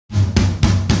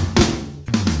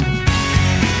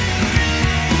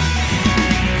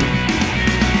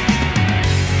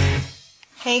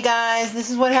Hey guys,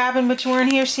 this is what happened, but you weren't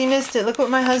here, so you missed it. Look what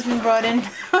my husband brought in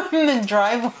from the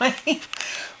driveway.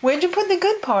 Where'd you put the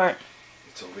good part?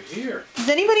 It's over here. Does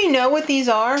anybody know what these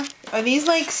are? Are these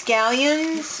like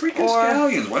scallions? Freaking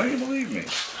scallions, why don't you believe me?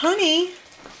 Honey,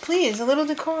 please, a little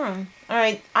decorum.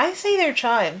 Alright, I say they're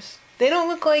chives. They don't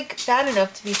look like fat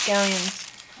enough to be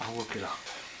scallions. I'll look it up.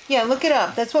 Yeah, look it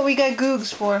up. That's what we got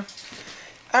Googs for.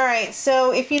 Alright,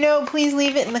 so if you know, please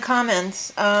leave it in the comments.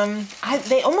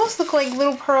 They almost look like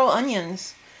little pearl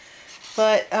onions.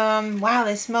 But, wow,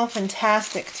 they smell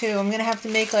fantastic, too. I'm going to have to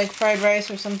make, like, fried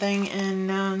rice or something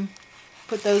and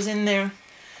put those in there.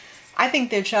 I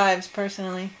think they're chives,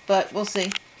 personally, but we'll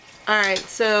see. Alright,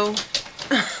 so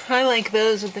I like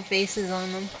those with the faces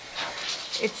on them.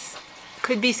 It's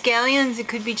could be scallions, it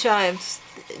could be chives.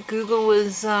 Google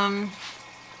was,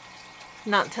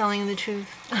 not telling the truth.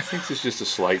 I think there's just a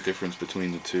slight difference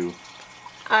between the two.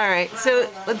 Alright, so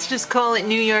let's just call it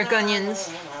New York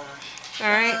onions.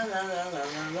 Alright?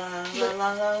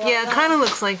 Yeah, it kind of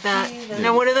looks like that. Yeah.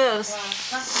 Now what are those?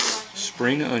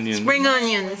 Spring onions. Spring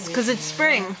onions, because it's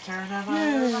spring.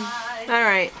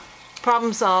 Alright,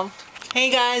 problem solved. Hey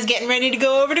guys, getting ready to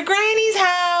go over to Granny's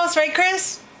house, right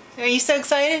Chris? Are you so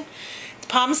excited? It's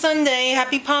Palm Sunday.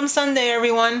 Happy Palm Sunday,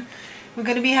 everyone. We're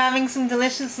going to be having some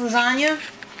delicious lasagna.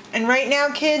 And right now,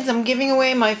 kids, I'm giving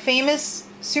away my famous,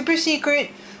 super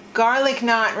secret garlic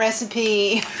knot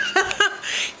recipe.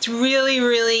 It's really,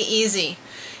 really easy.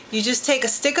 You just take a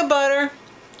stick of butter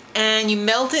and you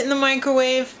melt it in the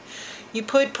microwave. You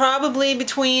put probably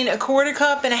between a quarter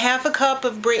cup and a half a cup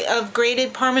of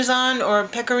grated Parmesan or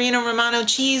Pecorino Romano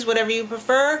cheese, whatever you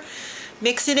prefer.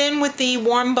 Mix it in with the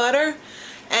warm butter.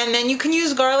 And then you can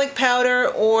use garlic powder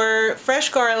or fresh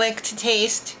garlic to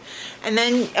taste. And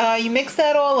then you mix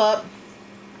that all up.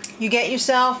 You get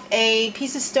yourself a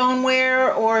piece of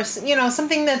stoneware or, you know,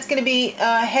 something that's going to be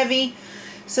heavy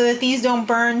so that these don't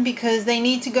burn, because they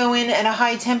need to go in at a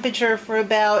high temperature for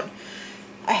about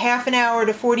a half an hour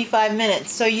to 45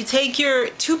 minutes. So you take your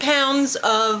 2 pounds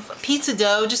of pizza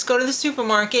dough, just go to the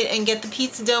supermarket and get the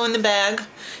pizza dough in the bag.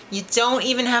 You don't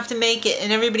even have to make it,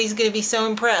 and everybody's going to be so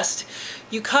impressed.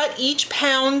 You cut each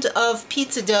pound of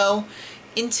pizza dough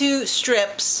into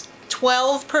strips,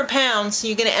 12 per pound, so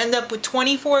you're going to end up with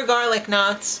 24 garlic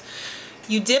knots.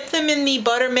 You dip them in the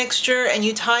butter mixture and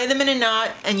you tie them in a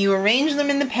knot and you arrange them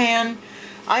in the pan.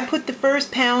 I put the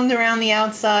first pound around the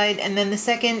outside and then the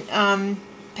second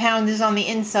pound is on the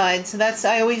inside. So that's,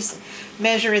 I always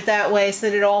measure it that way so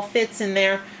that it all fits in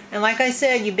there. And like I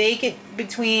said, you bake it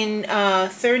between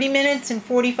 30 minutes and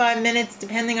 45 minutes,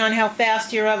 depending on how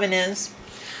fast your oven is,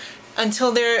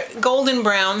 until they're golden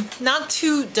brown. Not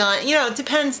too done. You know, it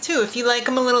depends too. If you like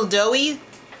them a little doughy,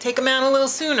 take them out a little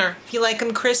sooner. If you like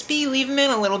them crispy, leave them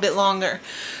in a little bit longer.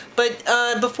 But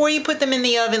before you put them in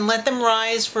the oven, let them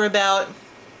rise for about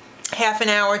half an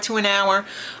hour to an hour.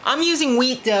 I'm using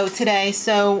wheat dough today,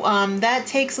 so that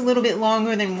takes a little bit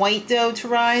longer than white dough to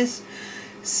rise.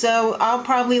 So I'll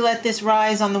probably let this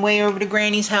rise on the way over to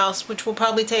Granny's house, which will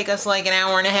probably take us like an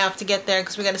hour and a half to get there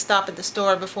because we got to stop at the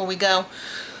store before we go.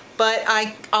 But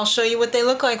I'll show you what they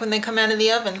look like when they come out of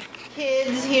the oven.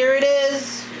 Kids, here it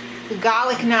is. The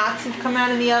garlic knots have come out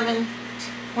of the oven.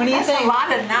 What do you think? That's a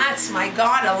lot of nuts, my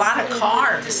God, a lot of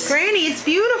carbs. Granny, it's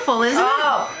beautiful, isn't it?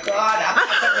 Oh, God, I'm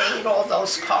not going to eat all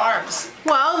those carbs.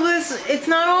 Well, it's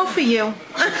not all for you.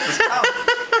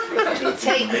 You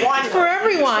take one. For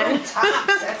everyone.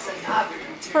 That's enough.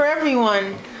 It's for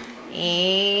everyone.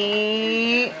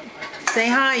 Say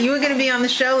hi. You were going to be on the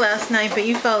show last night, but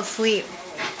you fell asleep.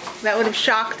 That would have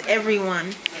shocked everyone.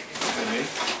 Me?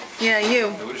 Yeah, you.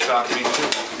 It would have shocked me too.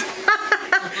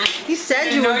 You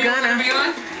said you were gonna.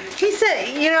 He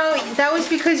said, you know, that was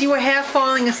because you were half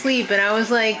falling asleep, and I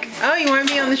was like, oh, you want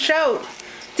to be on the show?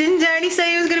 Didn't Daddy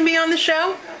say he was going to be on the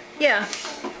show? Yeah,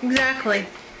 exactly.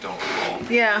 Don't fall.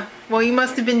 Yeah, well, you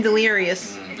must have been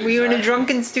delirious. Were you in a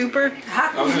drunken stupor?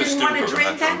 How, I was you in a didn't want to stupor, but drink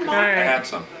not that drunk. more? All right. I had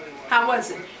some. How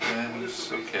was it? Yeah, it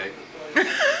was okay.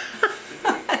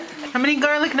 How many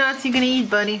garlic knots are you going to eat,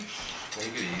 buddy?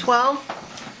 12?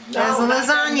 There's a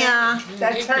lasagna.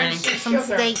 That turns to Some sugar.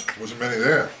 steak. Wasn't many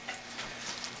there.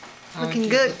 Looking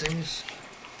good.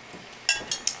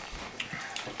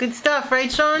 Good stuff,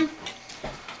 right, Sean?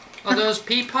 Are those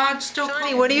pea pods still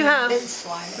Johnny, what do you have?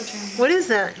 What is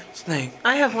that? Snake.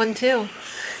 I have one too.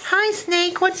 Hi,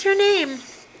 Snake. What's your name?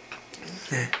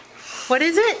 What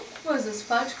is it? What is this,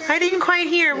 fudge cream? I didn't quite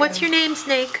hear. What's your name,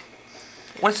 Snake?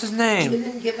 What's his You name?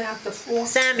 didn't give out the fork.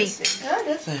 Sammy. Yeah,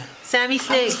 that's Sammy I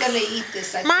Snake. was going to eat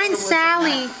this. I thought it Mine's was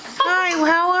Sally. enough. Hi,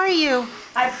 how are you?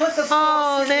 I put the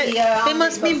Oh, forks in they the,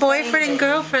 must be the boyfriend flame and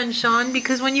girlfriend, Sean,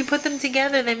 because when you put them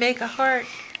together, they make a heart.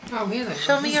 Oh, here they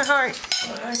Show me your heart.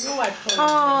 I knew I put it.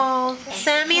 Oh,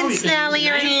 Sammy and Sally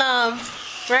are in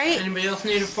love, right? Anybody else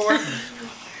need a fork?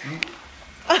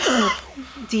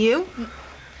 Do you?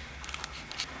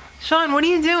 Sean, what are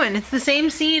you doing? It's the same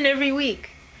scene every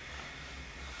week.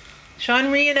 Sean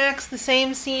reenacts the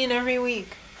same scene every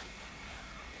week.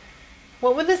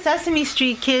 What were the Sesame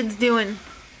Street kids doing?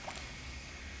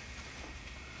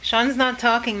 Sean's not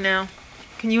talking now.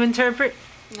 Can you interpret?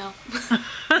 No.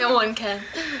 No one can.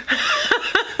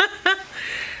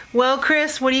 Well,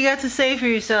 Chris, what do you got to say for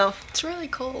yourself? It's really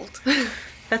cold.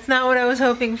 That's not what I was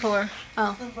hoping for.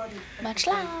 Oh. Much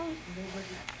love.